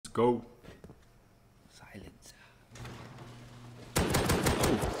go. Sailincer.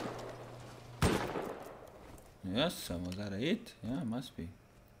 Yes, was that a hit? Yeah, must be.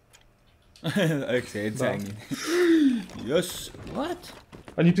 Okay, it's hanging. Yes. What?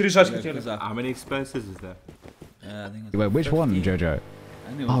 Они переезжать хотели. How many explosives is there? I think it's Wait, which 50. one, Jojo?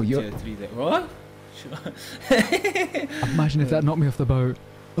 I knew it Oh, was you're... tier 3 there. What? Imagine if that knocked me off the boat.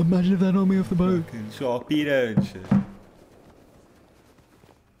 Imagine if that knocked me off the boat. Fucking Sharpedo and shit.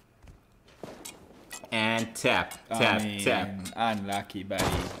 And tap, tap, tap. Unlucky, buddy.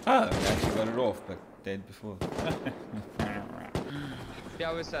 Oh, we actually got it off, but dead before.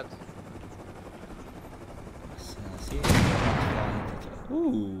 Yeah, we said.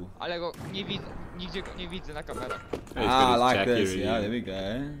 Ooh. Ale go nie widzę, nigdzie go nie widzę na kamerach. Ah, like this. Yeah, there we go.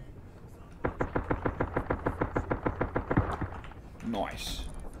 Nice.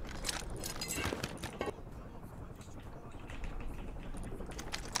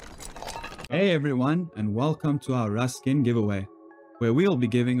 Hey everyone, and welcome to our Rust skin giveaway, where we'll be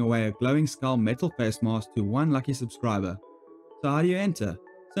giving away a glowing skull metal face mask to one lucky subscriber. So how do you enter?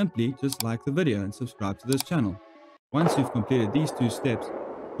 Simply just like the video and subscribe to this channel. Once you've completed these two steps,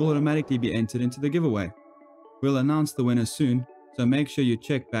 you'll automatically be entered into the giveaway. We'll announce the winner soon, so make sure you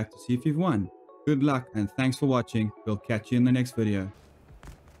check back to see if you've won. Good luck and thanks for watching. We'll catch you in the next video.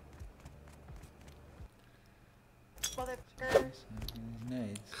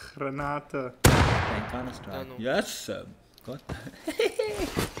 Granate. Kind of strike. No. Yes, God.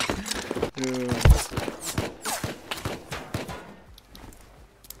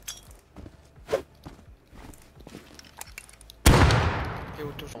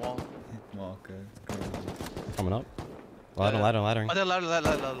 Marker. Coming up. Laddering. Ladder.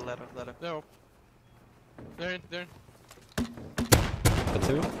 They're up. They're in. The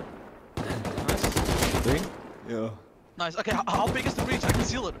two. Three. Yeah. Nice. Okay, how big is the breach? I can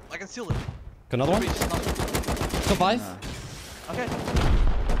seal it. Another one. Breach, Still five. Nah. Okay.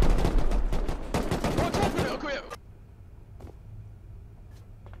 Oh, come here.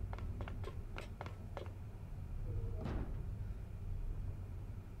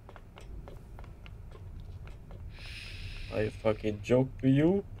 I fucking joke to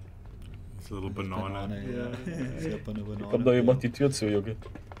you. It's a little banana. Kan da jemand die Tür zu, Junge.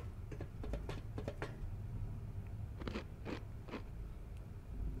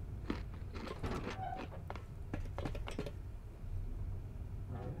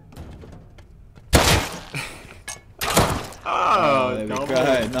 Oh, there we double.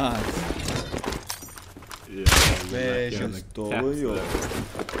 go. Nice. Yeah, Where's you're your lucky story? on the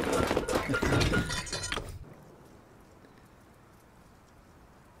taps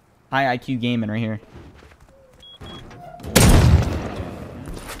High IQ gaming right here.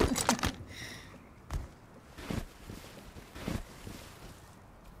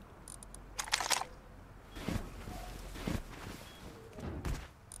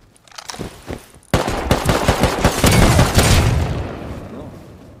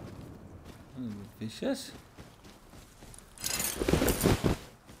 Vicious.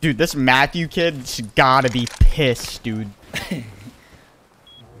 Dude, this Matthew kid's gotta be pissed, dude.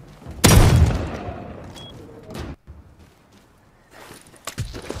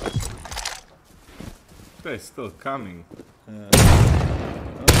 They're still coming.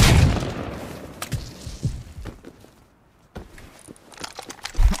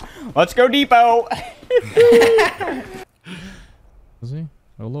 Let's go, Depot. Is he?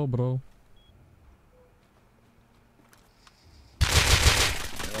 Hello, bro.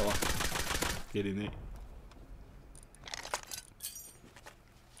 Oh, get in there.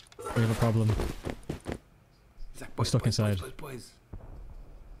 We have a problem. Zach, We're stuck inside. Boys.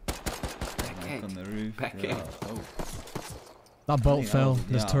 Back on the roof. Back yeah. in. Oh. That bolt fell.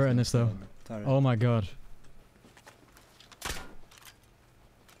 There's Yeah, turret in this though. turret. Oh my god.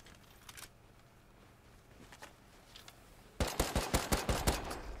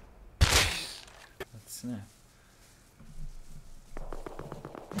 That's snap.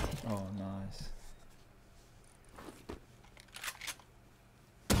 Oh, nice.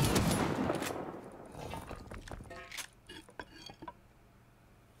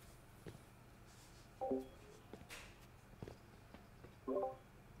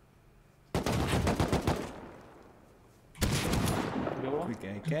 Quick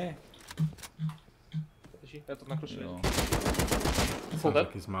AK. Я тут на крыше. No. Sounds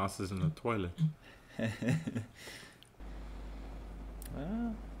like his master's in the toilet.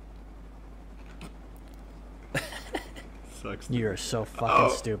 Ah. Sucks. You're so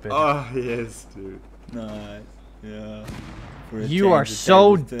fucking stupid. Oh, yes, dude. Nice. Yeah. For a You change, are the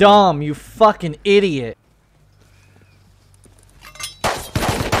so tables turn. dumb, you fucking idiot.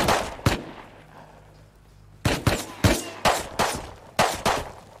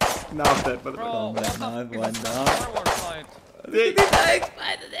 Now I'm dead, by the way. Bro, what the One fuck? down. Star Wars fight.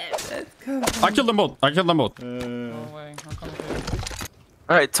 I killed them both. I killed them both. No way. I'm coming to you.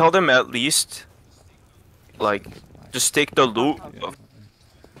 Alright, tell them at least, like, just take the loot.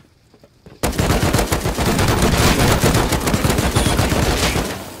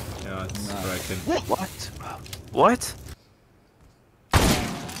 Yeah, it's striking. What? What?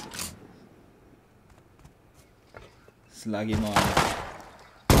 Sluggy man.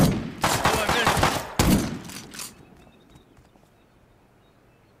 Oh, I'm dead.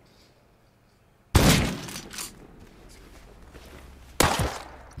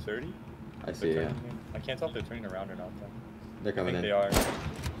 30? I see, yeah. I can't tell if they're turning around or not, though. They're coming in. They are.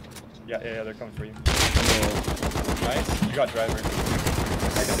 Yeah, they're coming for you. Nice, you got driver.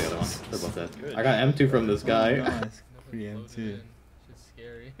 I got the other one. They're both dead. Good. I got M2 from this guy. Nice. Free M2. Shit's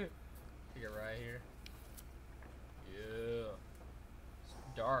scary. Take it right here. Yeah. It's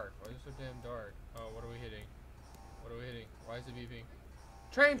dark. Why is it so damn dark? Oh, what are we hitting? What are we hitting? Why is it beeping?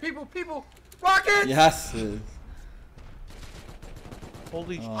 Train, people! Rocket! Yes.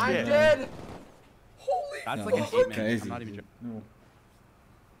 Holy shit. I'm dead! Holy That's No, like an that's 8, man. crazy, I'm not even dude. joking. No.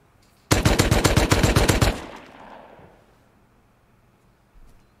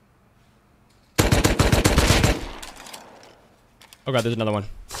 Oh god, there's another one.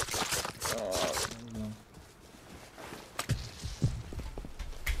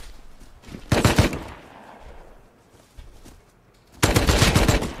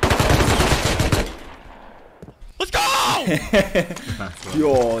 Let's go!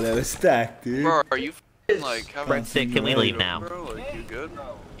 Yo, that was stacked, dude. Bro, are you f***ing, like having Can we leave now? Bro, like, you good?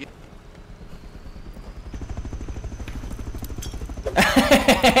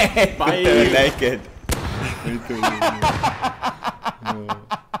 Bye. They're naked.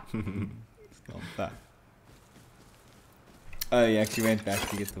 Stop that. Oh, he actually went back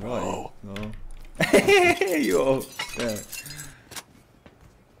to get the body. Oh. No. Yo. Yeah.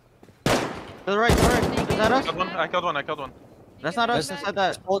 To the right, to the right. Is that us? I killed one. That's not us. Inside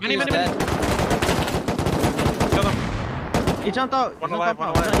that. Mini. Kill him. He jumped out. One alive.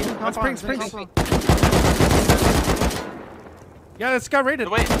 Spring. Yeah, it's got raided.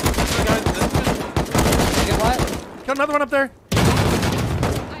 Wait, guys, Get what? Got another one up there.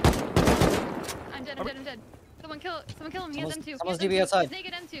 I'm dead. Someone kill him. He has M2. Someone's DB outside. He's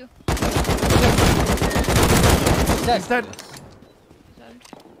naked M2. He's dead.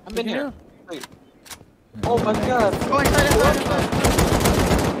 I'm in here. Wait. Oh my god. Oh, inside.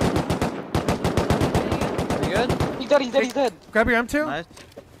 You good? He's dead. Grab your M2. Nice.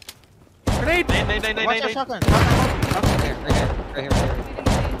 Grenade. Watch that shotgun. Right here.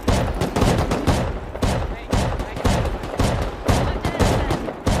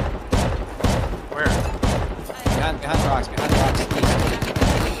 Where? Behind rocks.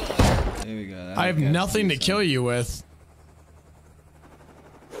 There we go. I have nothing to kill you with.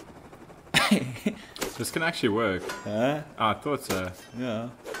 This can actually work. Huh? I thought so. Yeah.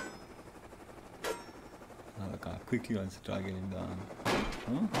 Oh, look how quick he wants to try getting down.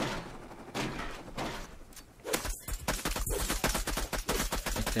 Huh?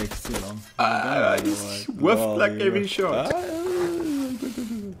 It takes too long. Whiffed like every shot.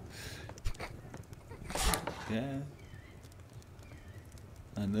 Yeah.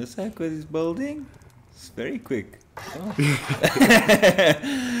 And this hack with his building, it's very quick. Oh.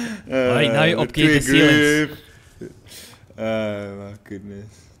 Right, now you upgrade the ceilings. Oh my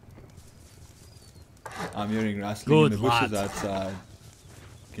goodness. I'm hearing rustling in the bushes outside.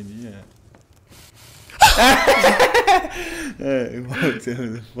 Can you hear? He walked over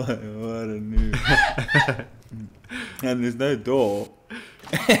the fire. What a noob. And there's no door.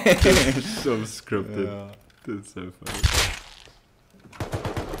 So scripted. Yeah. That's so funny.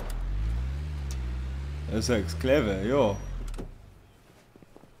 That looks clever, yo.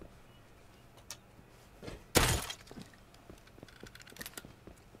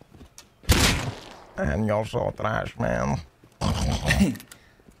 And you're so trash, man.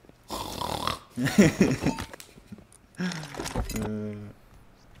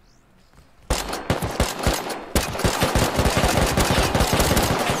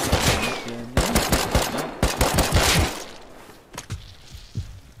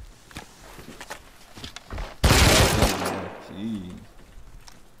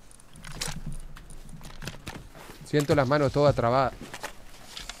 Siento las manos todas trabadas.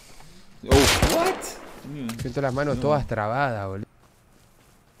 Oh, what? Siento las manos todas trabadas, boludo.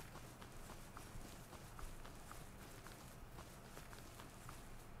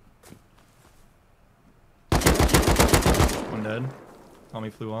 One dead. Tommy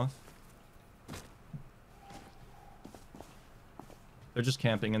flew off. They're just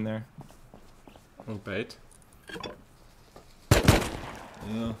camping in there. Oh, bait.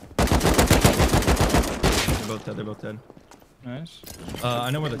 Yeah. They're both dead. They're both dead. Nice.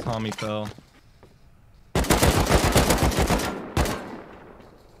 I know where the Tommy fell.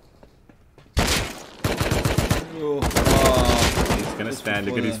 He's gonna stand.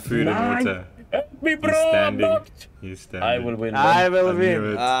 Look at his food and water. He's standing. He's standing. I will win. I will win.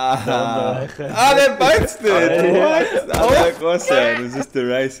 Knew it. That bites it! What? That was it. It was just a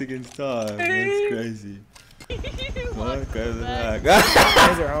race against time. That's crazy. What? Go to the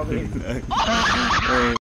back.